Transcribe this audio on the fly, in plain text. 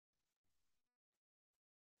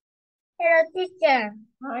Hello, teacher.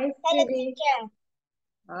 Hi, Hello, sweetie. teacher.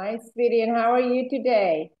 Hi, sweetie. And how are you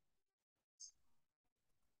today?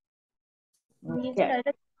 Okay.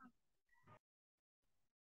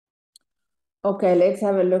 Okay, let's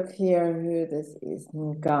have a look here who this is.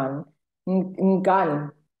 Ngan.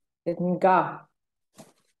 Ngan. It's Nga.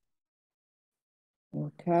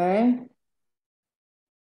 Okay.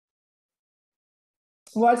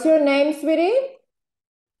 What's your name, sweetie?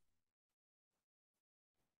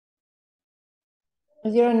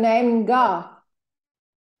 Is your name Nga?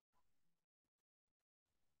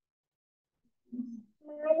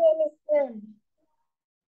 My name is Sun.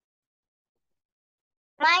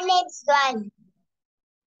 My name is Sun.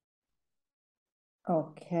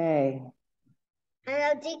 Okay.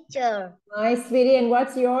 Hello, teacher. Hi, sweetie. And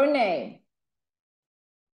what's your name?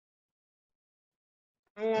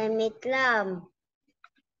 My name is Lam.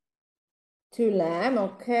 Tulam.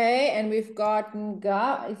 Okay. And we've got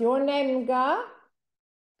Nga. Is your name Nga?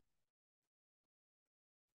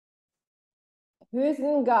 Who's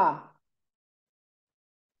Nga?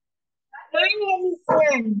 My name is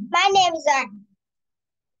Sun. My name is Sun.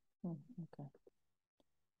 Okay.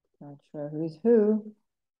 Not sure who's who.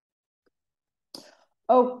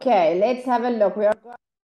 Okay, let's have a look. We are going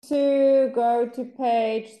to go to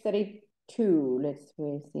page 32. Let's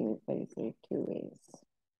see what page 32 is.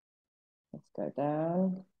 Let's go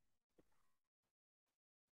down.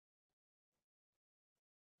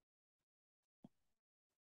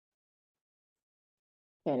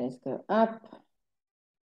 Okay, let's go up.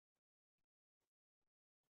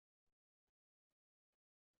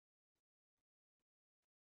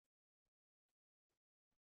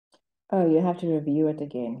 Oh, you have to review it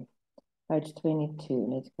again. Page 22.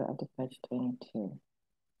 Let's go up to page 22.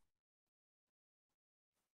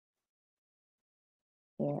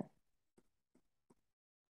 Yeah.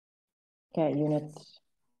 Okay, units.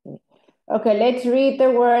 Okay, let's read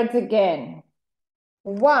the words again.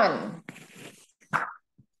 1.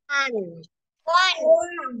 1.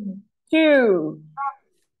 2.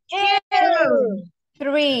 2.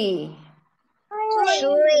 3.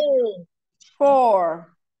 3. 4.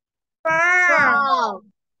 4.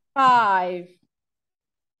 5.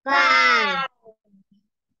 5.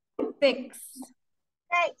 6.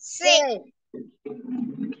 6.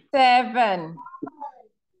 7.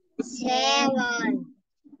 7.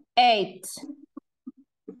 8.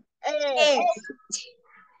 8.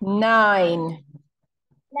 9.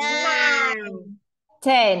 9.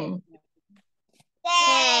 10.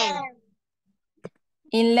 10.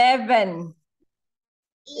 11.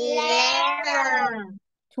 11.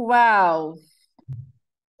 12.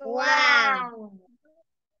 12.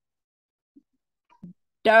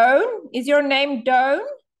 Doan? Is your name Doan?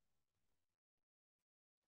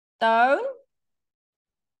 Doan?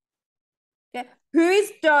 Okay. Who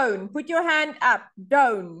is Doan? Put your hand up.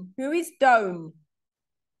 Doan. Who is Doan?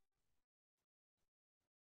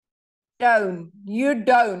 Doan. You're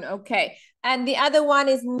Doan. Okay. And the other one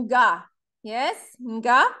is Nga. Yes?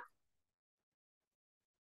 Nga?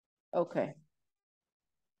 Okay.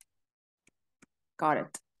 Got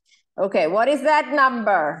it. Okay. What is that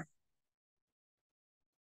number?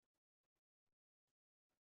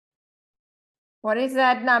 What is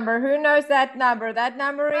that number? Who knows that number? That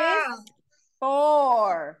number is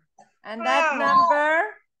 4. And that number?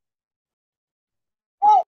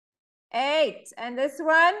 8. And this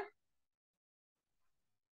one?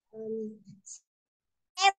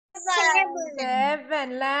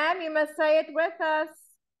 7. Lamb, you must say it with us.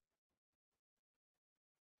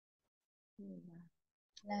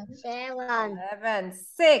 7. 11.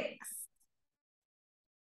 6.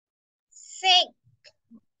 6.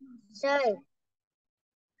 6.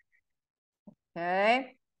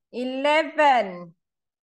 Okay. 11.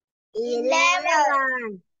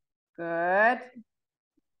 11. Good.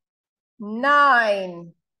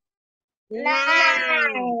 9.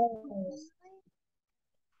 9.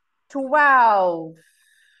 12.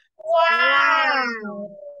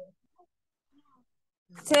 12.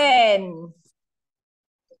 10.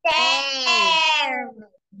 10.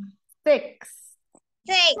 6.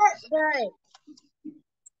 6.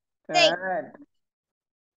 Good.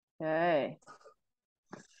 Okay.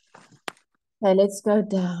 Okay, let's go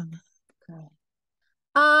down. Okay.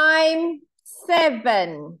 I'm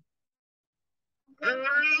 7.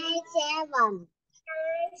 I 7.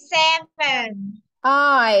 7.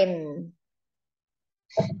 I'm.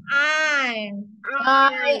 I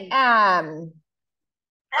am.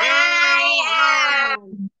 I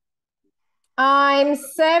am. I'm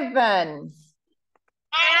 7.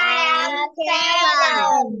 I am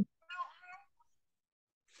 7.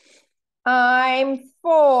 I'm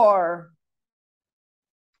 4.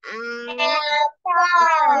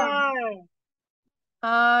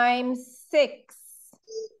 I'm 6.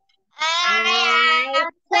 I am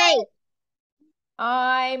 6.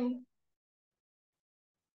 I'm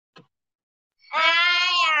I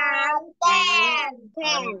am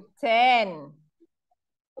 10. 10.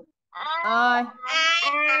 I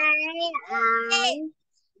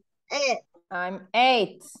I'm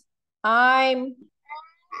 8. I'm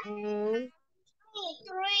 3.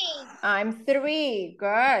 I'm 3.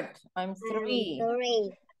 Good. I'm 3.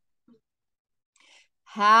 3.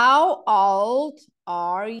 How old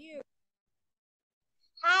are you?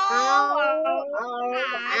 How old are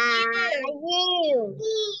you?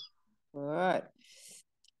 Good.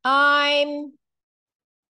 I'm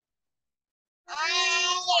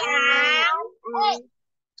I am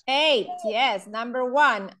 8. Yes, number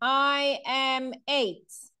 1. I am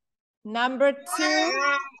 8. Number 2.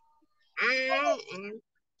 I am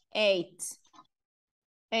 8.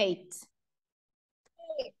 8.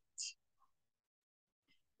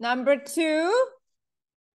 Number 2.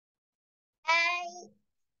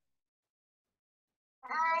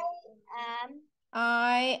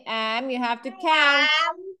 I am. You have to count.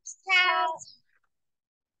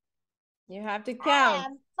 You have to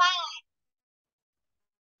count.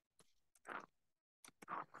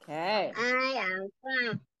 Okay. I am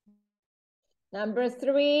 5. Number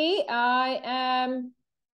 3. I am.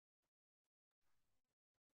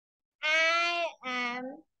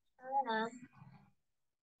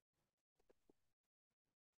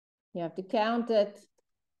 You have to count it.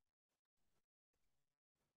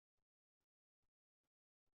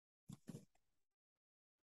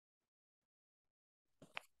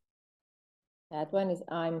 That one is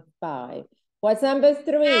I'm 5. What's number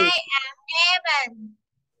 3? I am 7.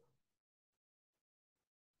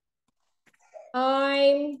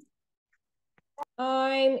 I'm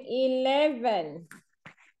 11.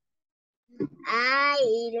 I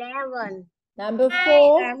 11. Number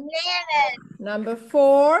 4. I am 11. Number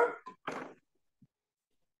 4.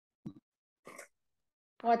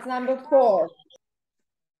 What's number 4?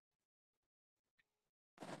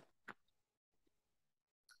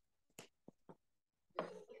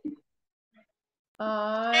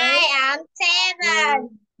 I am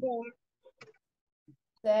 7.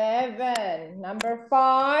 7. Number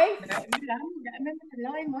 5.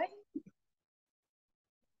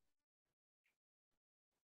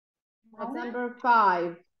 What's number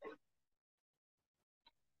 5?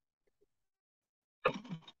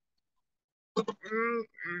 I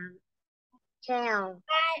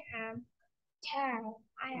am 12.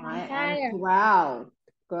 I am 12.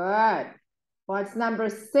 Good. What's number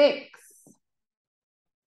 6?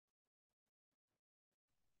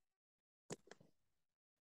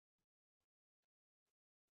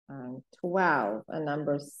 I'm 12. And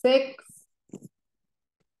number 6?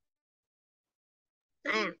 I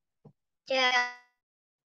am 12.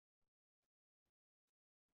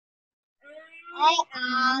 I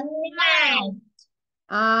am 9.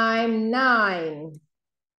 I'm 9.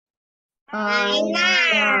 I'm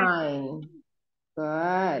 9. Good.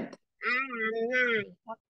 I am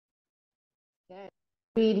 9. Okay.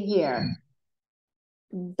 Read here.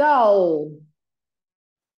 Dull.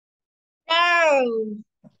 No.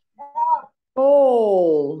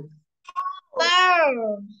 Ball.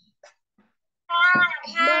 No.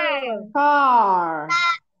 No. Car.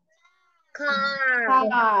 Car.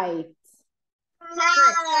 Kite.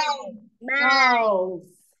 Dolls.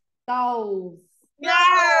 Dolls.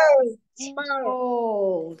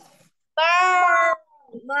 Balls.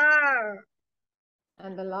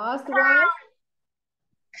 And the last one?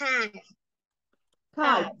 Cat.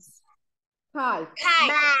 Kites. Kites.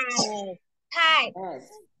 Cat. Yes.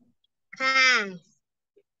 Cat.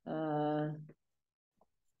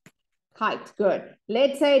 Kite. Good.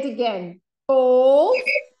 Let's say it again. Balls.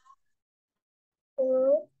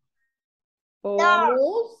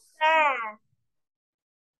 Balls.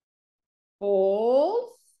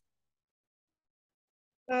 Balls.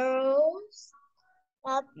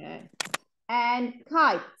 Okay. And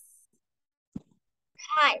kites.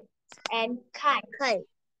 And kite.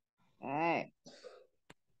 Okay.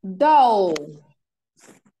 Doll.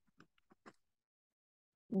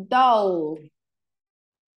 Doll.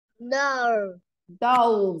 No.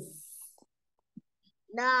 Dolls.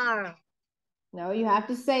 No. No, you have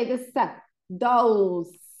to say the stuff. Dolls.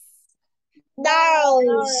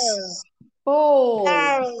 Nose. Balls.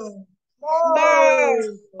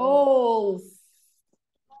 Balls. Balls.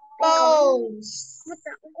 Balls.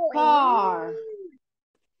 Car.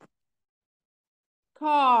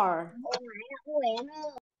 Car.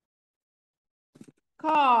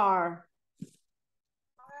 Car.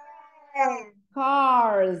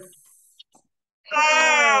 Cars.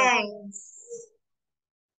 Cars.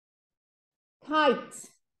 Kite.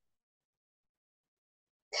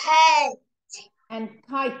 Kite. And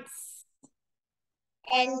kites.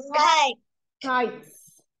 And kite.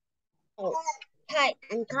 Kites. Kite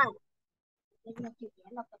and kite.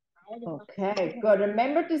 Okay, good.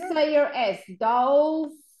 Remember to say your S.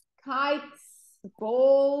 Dolls, kites,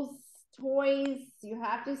 balls, toys. You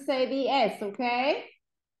have to say the S, okay?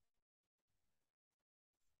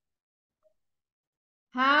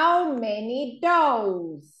 How many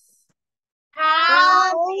dolls?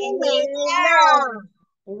 How many dolls?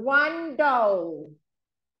 One doll.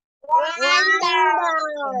 One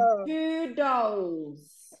doll. Two dolls.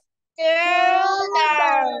 Two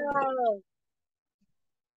dolls.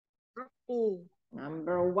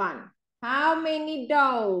 Number one. How many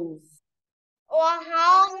dolls? Or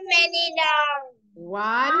how many dolls?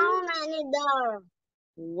 One. How many dolls?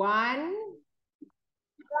 One.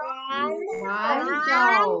 One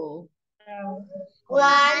Doll.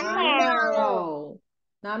 One doll. Doll.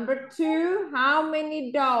 Number two. How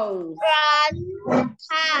many dolls? One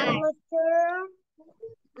kite.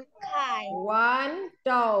 Kite. One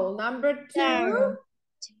doll. Number two.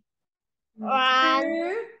 One.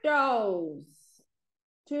 Two dolls.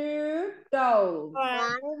 Two dolls.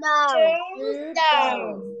 One doll. Two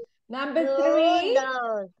dolls. Number three.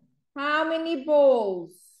 How many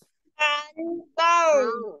balls? One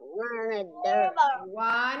ball.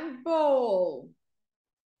 One ball.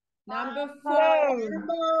 Number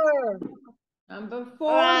four. Number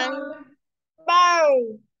four. One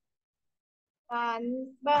ball.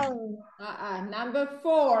 One ball. Number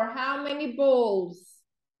four. How many balls?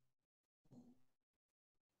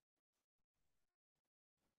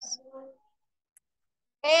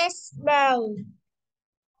 Eight ball.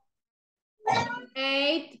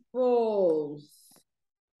 8 balls.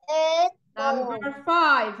 Eight. Number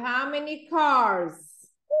five. How many cars?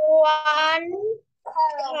 One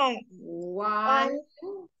car. One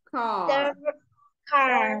car.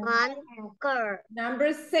 One car.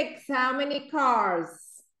 Number six. How many cars?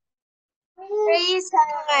 Three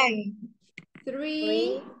cars.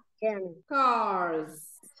 Three cars.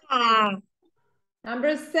 Car.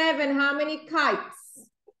 Number seven. How many kites?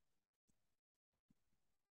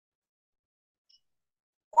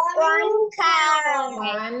 One car.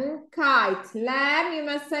 One kite. Lamb, you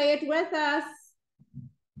must say it with us.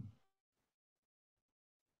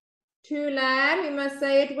 Two, Lamb, you must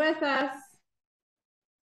say it with us.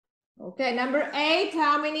 Okay, number eight.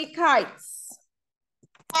 How many kites?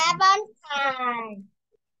 Seven cars.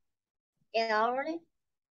 Seven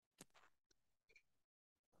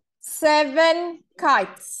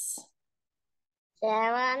kites.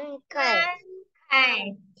 Seven kites.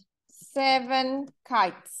 Seven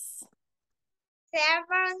kites.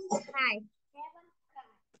 Seven kites.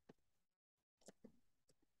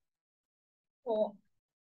 Four.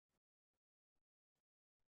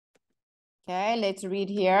 Okay, let's read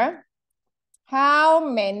here. How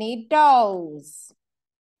many dolls?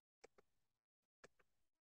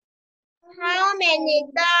 How many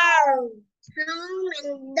dolls? How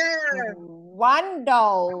many dolls? One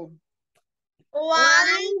doll.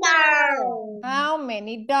 One doll. How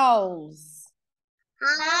many dolls?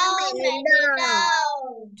 How many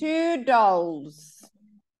dolls? Two dolls.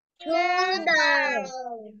 Two dolls.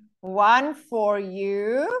 One for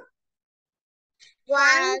you.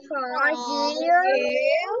 One for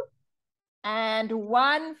you. And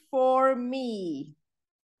one for me.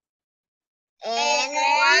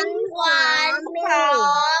 And one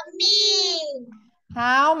for me.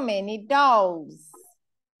 How many dolls?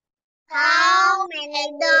 How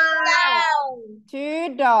many dolls?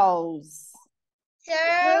 Two dolls.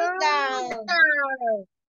 Two dolls.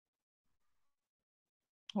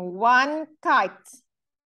 One kite.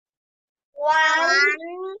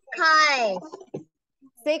 One kite.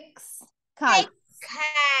 Six kites.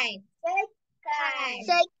 Kite.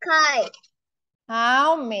 Six kites.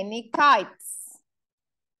 How many kites?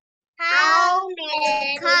 How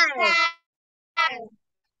many kites?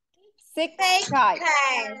 Six kites.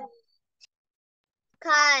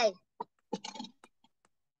 Kite.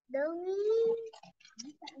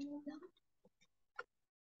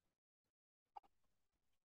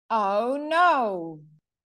 Oh no.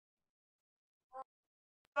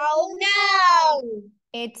 Oh no.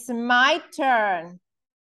 It's my turn.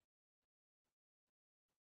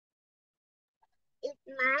 It's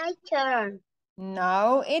my turn.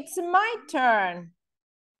 No, it's my turn.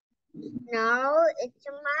 No, it's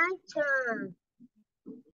my turn.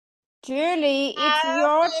 Julie, it's No,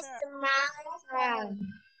 your it's turn. my turn.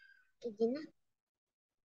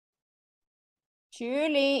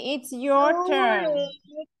 Julie, it's your turn.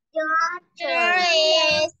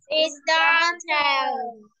 It's your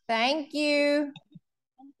turn. Thank you.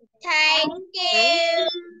 Thank you.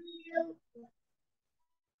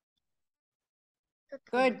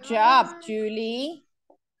 Good job, Julie.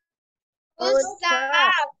 Good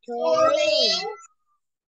job, Julie.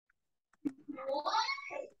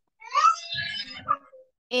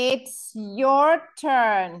 It's your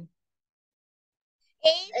turn.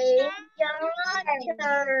 It's your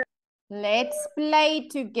turn. Let's play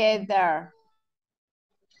together.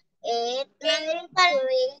 It's your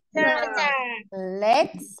turn.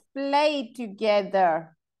 Let's play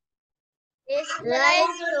together. It's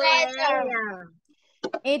together.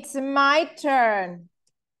 It's my turn.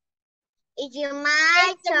 It's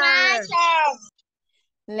my turn.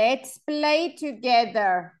 Let's play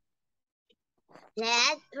together.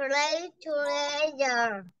 Let's play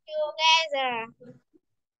together.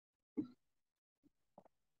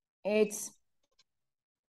 It's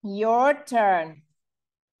your turn.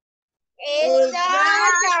 It's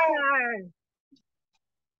your turn.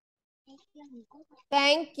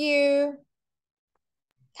 Thank you.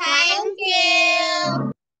 Thank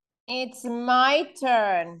you. It's my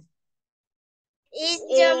turn. It's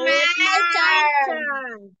my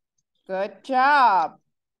turn. Good job.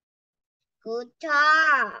 Good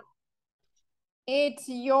job. It's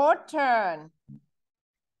your turn.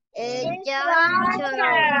 It's your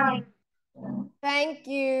turn. Thank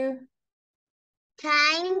you.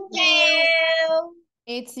 Thank you.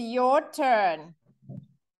 It's your turn.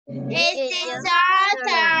 It's your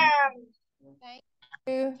turn. Thank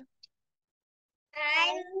you.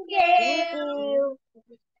 Thank you.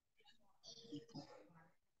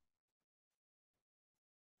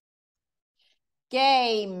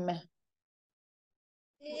 Game.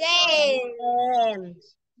 Game.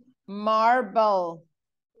 Marble.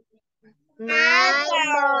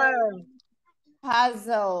 Marble.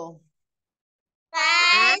 Puzzle.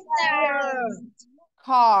 Puzzle.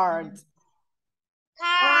 Card.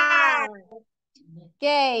 Card.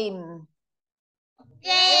 Game.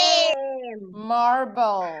 Game.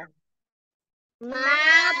 Marble. Marble.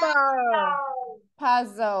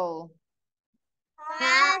 Puzzle.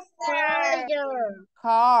 Puzzle.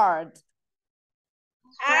 Card.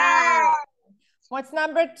 Card. What's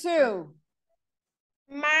number 2?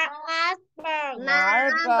 Marble.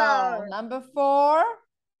 Marble. Number 4?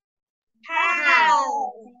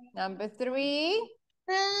 House. Number 3?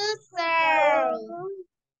 Puzzle.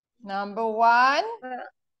 Number 1?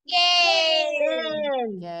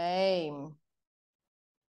 Game. Game.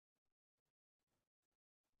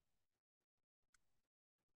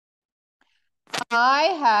 I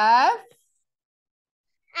have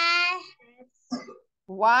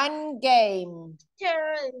 1 game.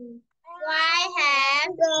 Turn. I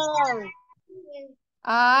have 1 game.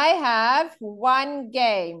 I have 1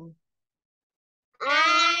 game.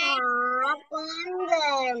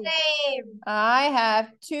 I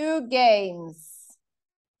have 2 games.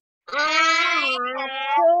 I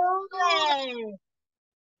have 2 games.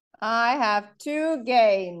 I have 2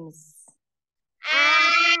 games.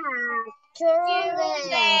 I have 2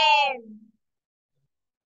 games.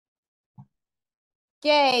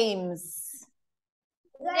 Games.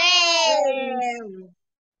 Games.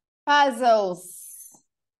 Puzzles.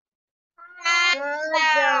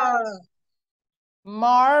 Puzzle.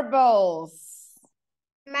 Marbles.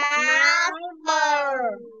 Marble.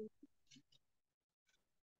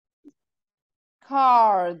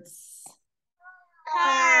 Cards.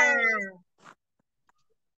 Card.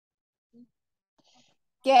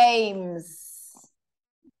 Games.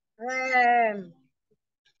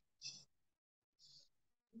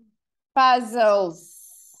 Puzzles.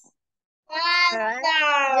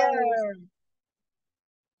 Puzzle.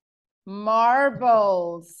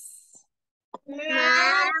 Marbles.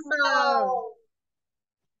 Marble.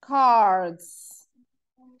 Cards.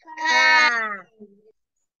 Card.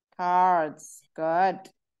 Cards. Good.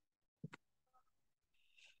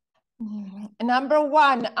 Number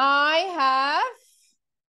 1, I have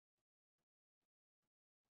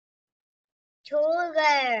 2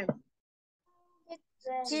 games.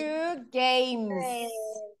 2 games.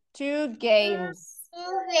 2 games.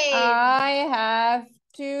 2 games. I have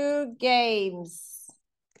 2 games.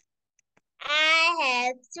 I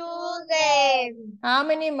have 2 games. How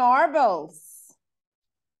many marbles?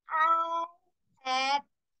 I have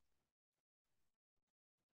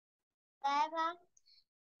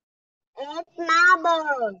 8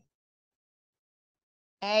 marbles.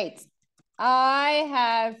 8. I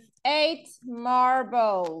have 8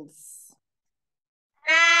 marbles.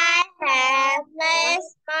 I have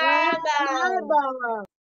less marbles.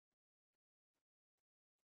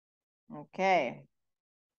 Okay.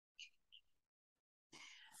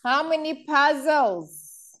 How many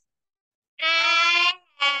puzzles? I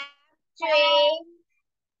have three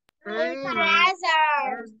puzzles. I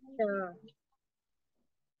have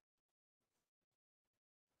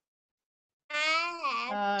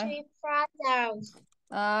three puzzles.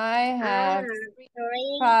 I have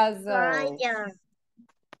three puzzles.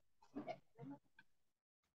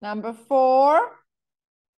 Number 4.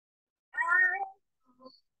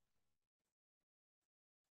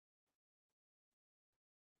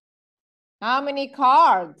 How many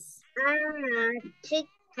cards? I have 6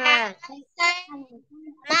 cards.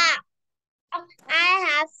 I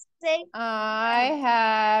have 6. I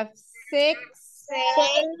have 6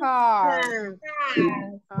 cards.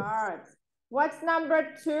 What's number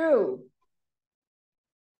 2?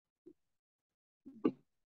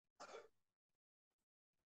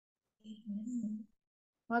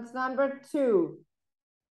 What's number 2?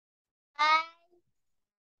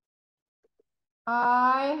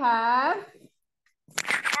 I have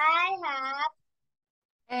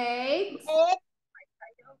 8.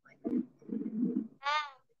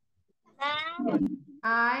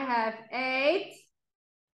 I have 8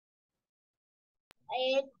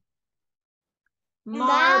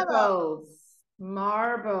 marbles.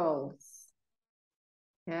 Marbles.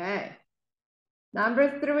 Okay.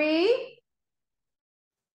 Number 3.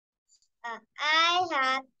 I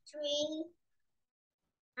have 3.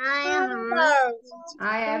 I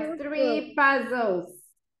have 3 puzzles.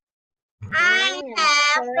 I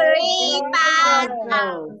have 3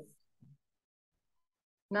 puzzles.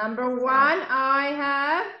 Number 1, I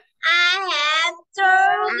have 2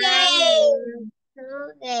 games.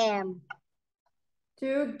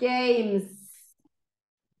 2 games.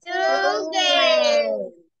 2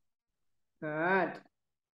 games. Good.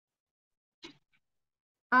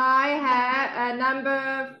 I have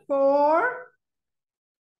number 4.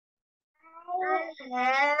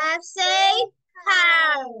 I have 6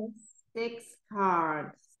 cards. 6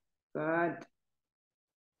 cards. Good.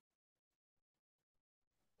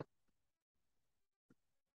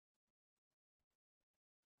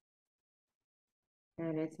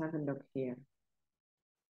 Okay, let's have a look here.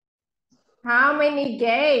 How many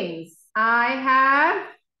games? I have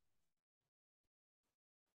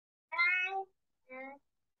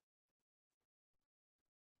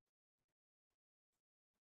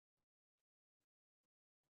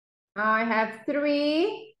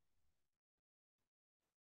 3.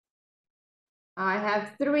 I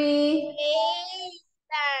have 3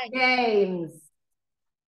 games.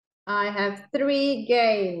 I have 3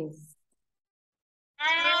 games.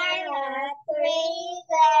 I have 3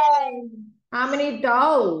 games. How many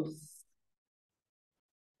dolls?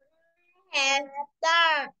 I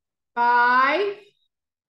have 5.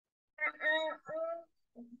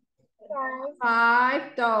 5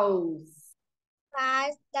 5 dolls.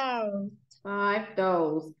 5 dolls. 5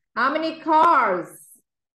 dolls. How many cars?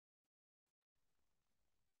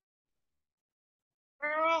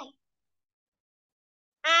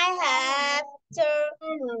 I have 2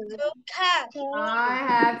 cards. I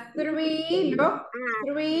have 3. Look,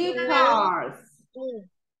 3 cars.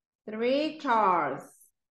 3 cars.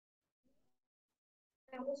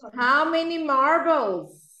 How many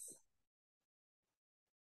marbles?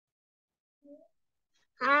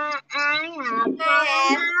 I have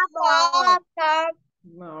 4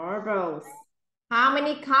 Marbles. How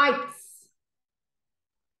many kites?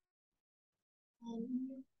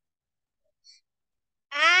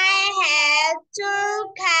 I have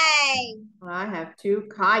 2 kites. I have 2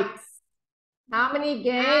 kites. How many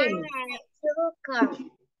games? I have 2 cards.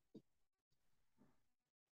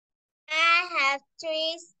 I have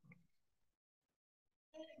 3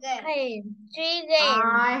 games. 3 games.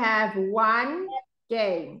 I have 1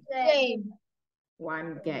 game.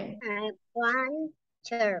 1 game. I have 1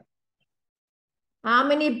 chair. How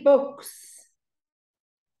many books?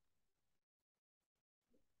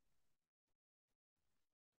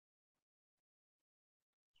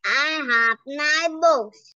 I have 9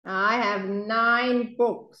 books. I have 9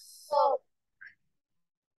 books.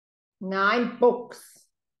 9 books.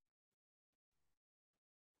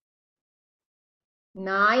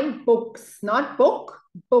 9 books, not book,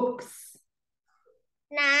 books.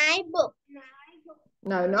 9 books.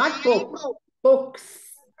 No, not book.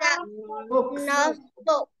 Books. Books. Not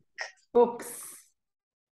book. Books.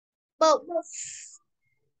 Books.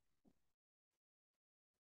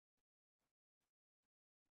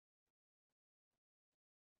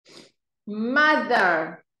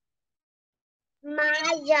 Mother.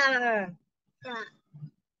 Mother.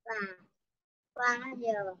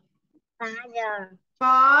 Father.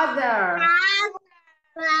 Father.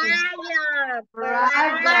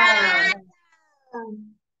 brother,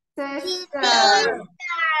 sister,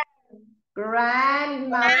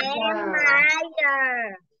 grandmother,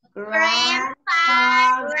 grandfather.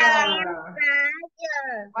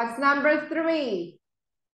 What's number 3?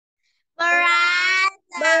 Brother.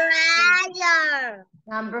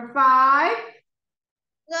 Number 5?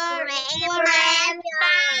 Grandfather.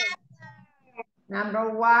 Number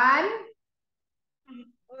 1?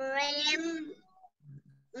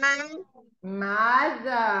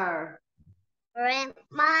 Mother.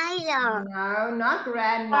 Grandmother. No, not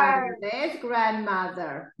grandmother. There's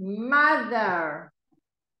grandmother. Mother.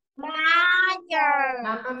 Mother.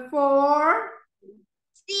 Number 4?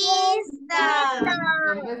 Sister.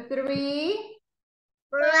 Number 3?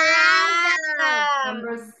 Brother.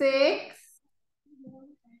 Number 6?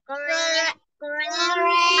 Grandmother.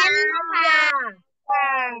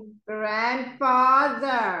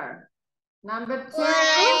 Grandfather. Number 2?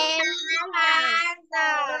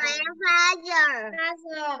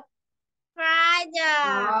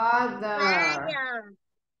 Father.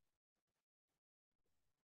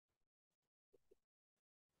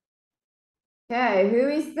 Okay, who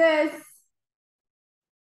is this?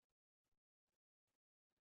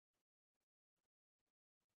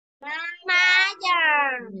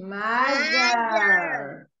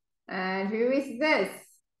 Mother. And who is this?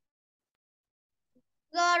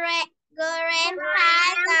 Grandfather.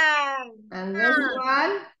 And this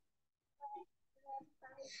one?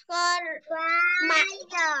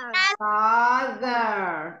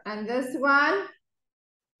 Father. And this one?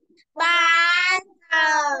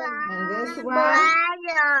 And this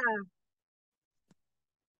one?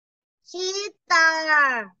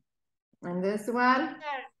 Sister. And this one?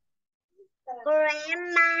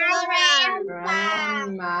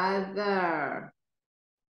 Grandmother.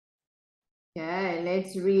 Okay,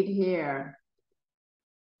 let's read here.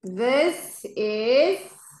 This is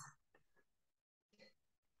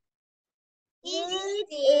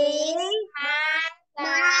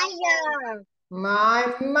mother.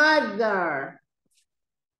 my mother.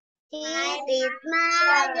 This is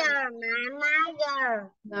mother. My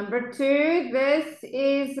mother. Number 2, this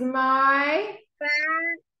is my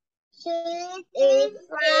This is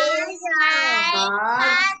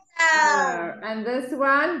father. And this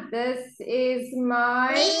one, this is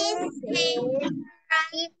my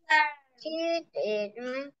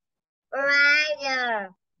brother.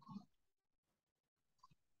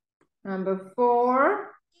 number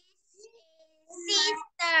 4.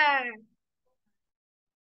 Sister.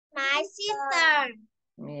 My sister.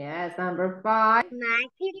 Yes, number 5. My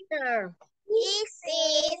sister. This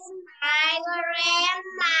is my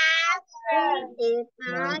grandmother. This is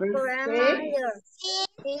my Number grandmother. 6.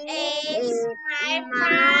 This is my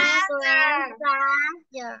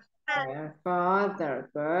grandfather. Father.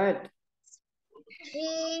 Good.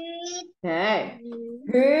 This Okay.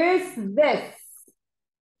 Who's this?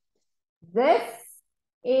 This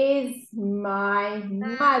is my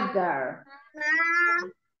mother.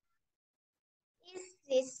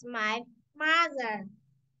 is my mother.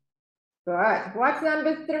 Good. What's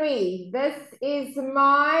number 3? This is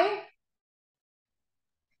my...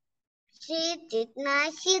 She is my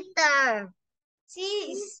sister. She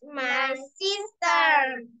is my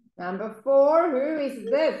sister. Number 4, who is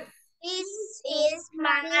this? This is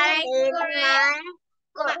my brother.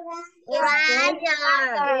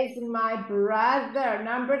 This is my brother.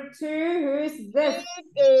 Number 2, who's this?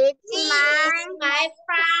 This is my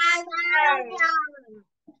brother.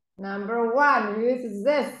 Number 1, who's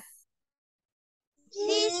this?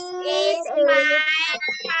 This is my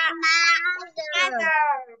mother.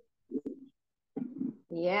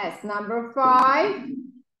 Yes, number 5.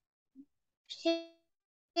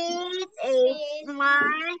 This is my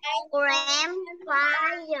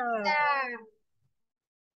grandfather.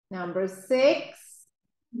 Number 6.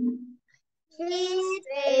 This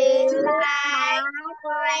is my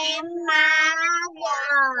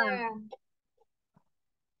grandmother.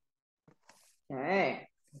 Okay.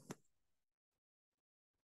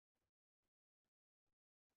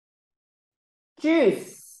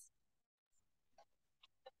 Juice.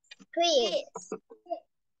 Quiz.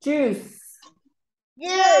 Juice.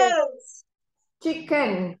 Juice.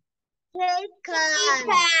 Chicken. Chicken.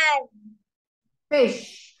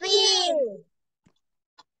 Fish. Fish.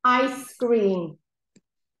 Ice cream.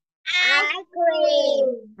 Ice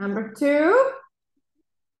cream. Number 2.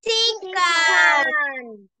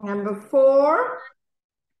 Chicken. Number 4.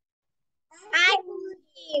 Ice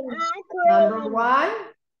cream. Number 1.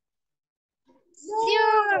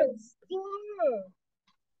 Juice.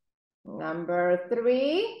 Number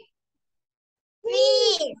 3.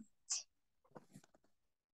 Fish.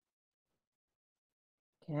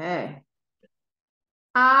 Okay.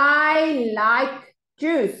 I like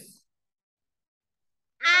juice.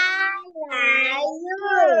 I like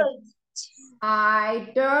juice. I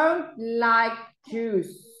don't like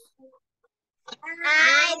juice.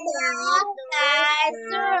 I don't like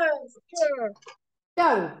juice.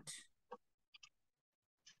 Don't.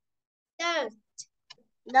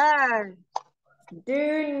 Don't.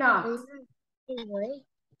 Do not. Do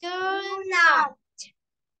not.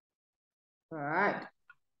 All right.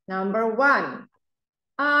 Number 1.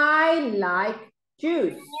 I like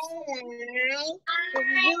juice.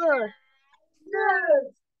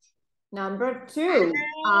 Number 2.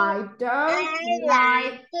 I don't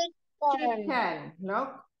like chicken. Look,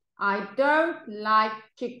 I don't like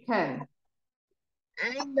chicken.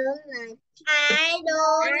 I don't like chicken.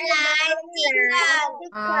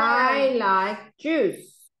 I like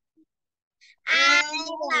juice. I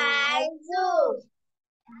like juice.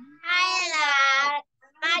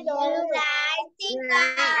 I don't like chicken.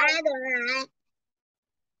 I don't like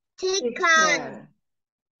chicken.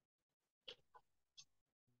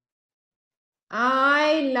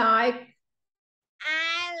 I like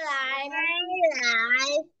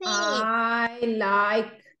fish. I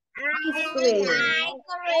like ice cream.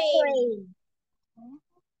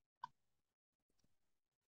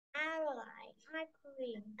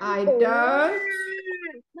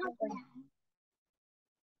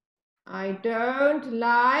 I don't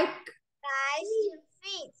like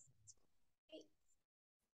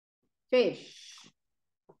fish.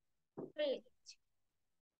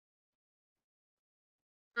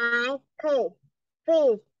 I cook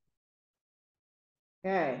fish.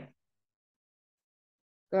 Okay.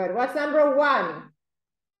 Good. What's number 1?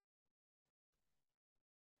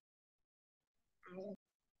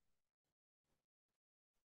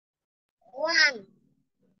 One.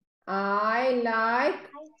 I like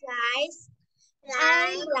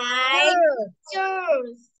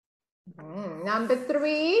juice. Number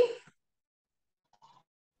 3.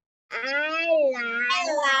 I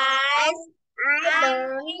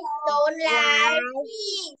don't like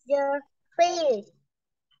fish.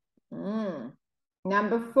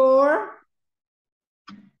 Number 4.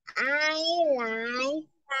 I like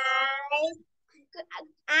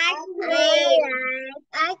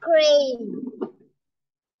ice cream.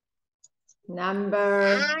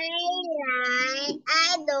 Number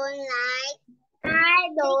I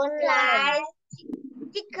don't like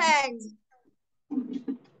chicken.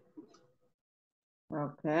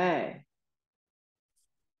 Okay.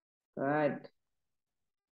 Good.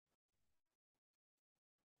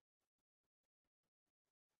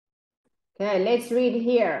 Okay, let's read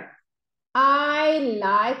here. I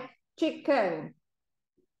like chicken.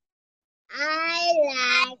 I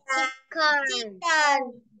like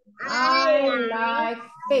chicken. I like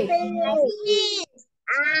fish. I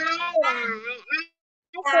like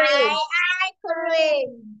ice cream.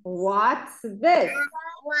 What's this?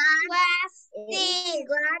 What's this?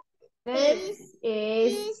 This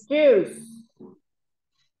is juice.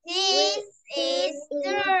 This is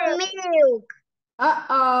milk.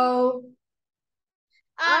 Uh-oh.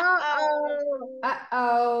 Uh-oh.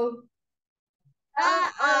 Uh-oh.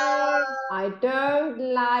 Uh-oh. I don't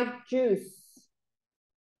like juice.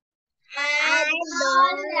 I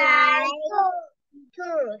don't like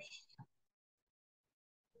juice.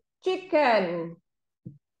 Chicken.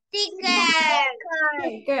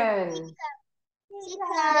 Chicken.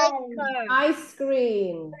 Ice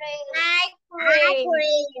cream.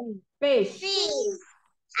 Fish.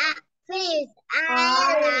 Fish. I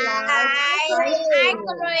like ice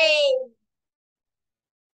cream.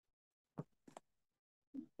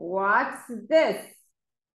 What's this?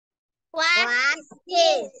 What's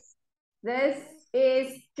this? This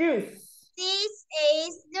is juice. This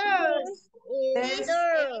is juice. This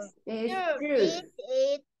is juice. This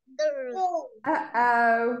is juice.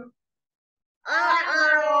 Uh-oh.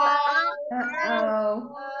 Uh-oh.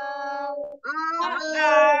 Uh-oh.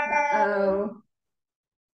 Uh-oh. Uh-oh.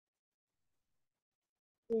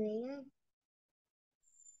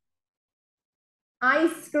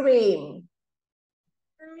 Ice cream.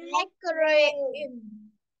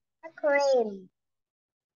 Cream.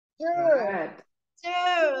 Good.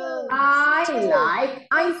 I like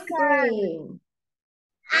ice cream.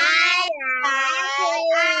 I like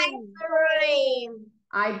ice cream.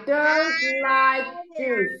 I don't like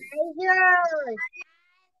juice.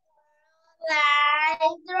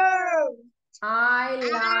 I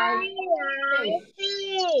like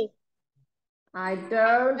fish. I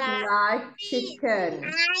don't like chicken. I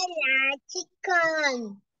like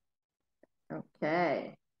chicken.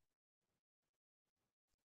 Okay.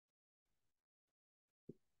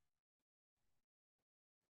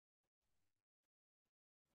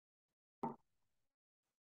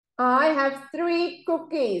 I have 3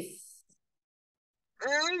 cookies.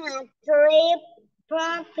 I have 3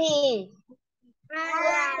 puppies.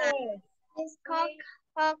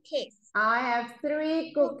 Cookies. I have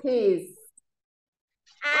 3 cookies.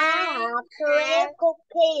 I have 3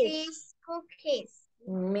 cookies. Cookies.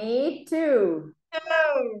 Me too.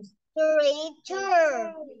 3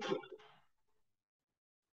 too.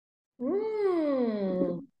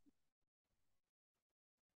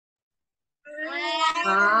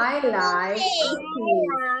 I like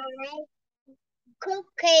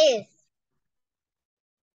cookies.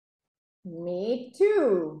 Me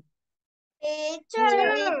too. Me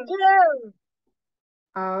too.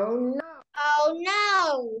 Oh no. Oh no.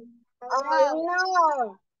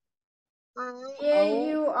 Oh no. Here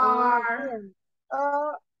you are.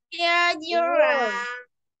 Oh, here you are.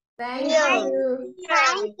 Thank you.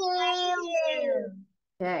 Thank you.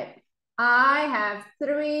 Okay. I have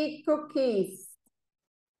 3 cookies.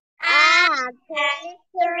 I have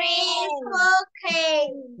 3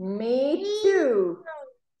 cookies. Me too.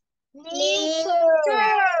 Me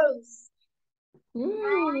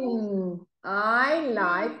too. I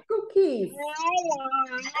like cookies.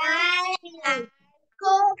 I like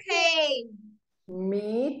cookies.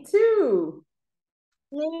 Me too.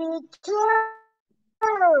 Me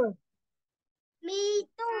too. Me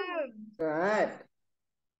too. Good.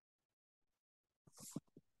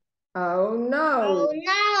 Oh no. Oh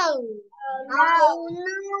no. Oh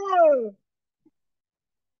no.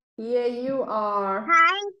 Here you are.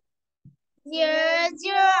 Here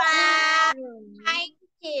you are. Thank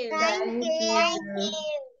you. Thank you. Thank you.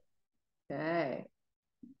 Okay.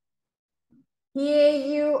 Here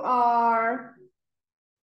you are.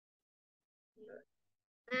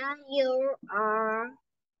 You are.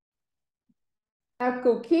 A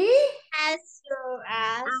cookie? As you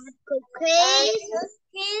are. Cookies.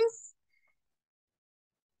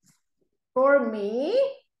 For me?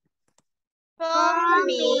 For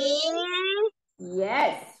me.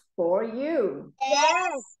 Yes, for you.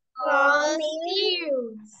 Yes, for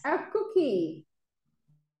you. A cookie.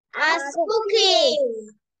 As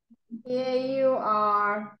cookies. Here you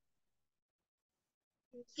are.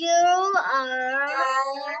 You are.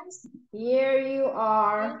 Here you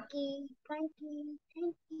are. Thank you.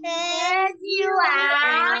 Here you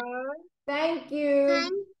are. Thank you.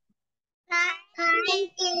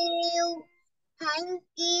 Thank you. Thank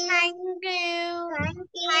you. Thank you.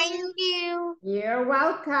 Thank you. You're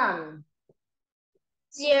welcome.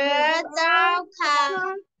 You're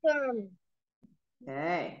welcome.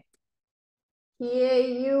 Okay. Here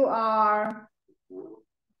you are.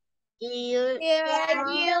 Here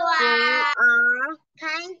you are.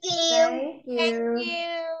 Thank you. Thank you. Thank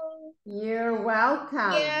you. You're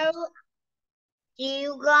welcome.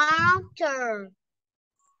 You welcome.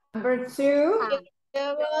 Number 2.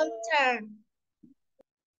 You're welcome.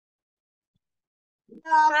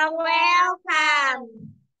 You're welcome.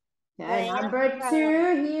 Okay, number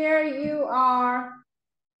 2. Here you are.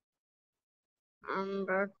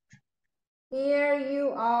 Here you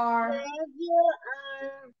are. Here you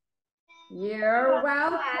are. You're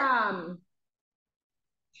welcome.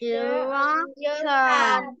 You're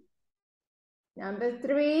welcome. Number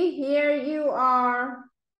 3. Here you are.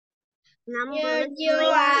 Here you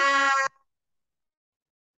are.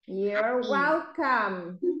 You're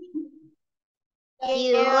welcome.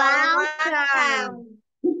 You're welcome.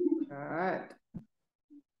 Good.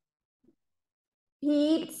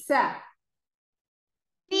 Pizza.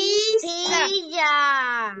 Pizza.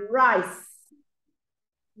 Rice.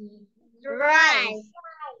 Rice.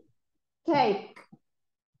 Cake.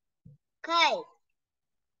 Cake.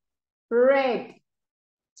 Bread.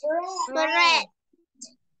 Bread.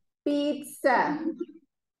 Pizza.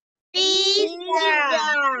 Pizza.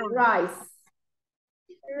 Rice.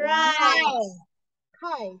 Rice.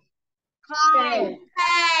 Cake. Cake.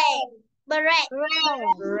 Bread.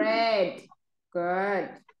 Bread. Good.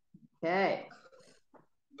 Okay.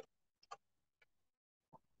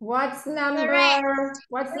 What's number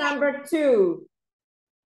 2?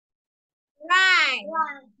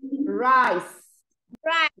 Rice.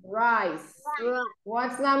 Rice.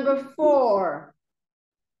 What's number 4?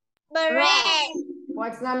 Bread.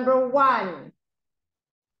 What's number 1?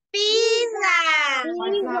 Pizza.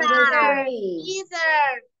 What's number 3? Pizza.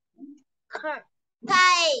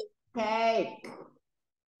 Cake. Cake.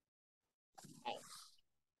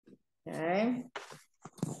 Okay.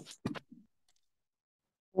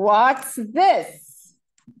 What's this?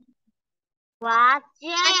 What's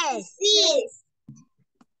this?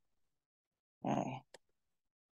 Okay.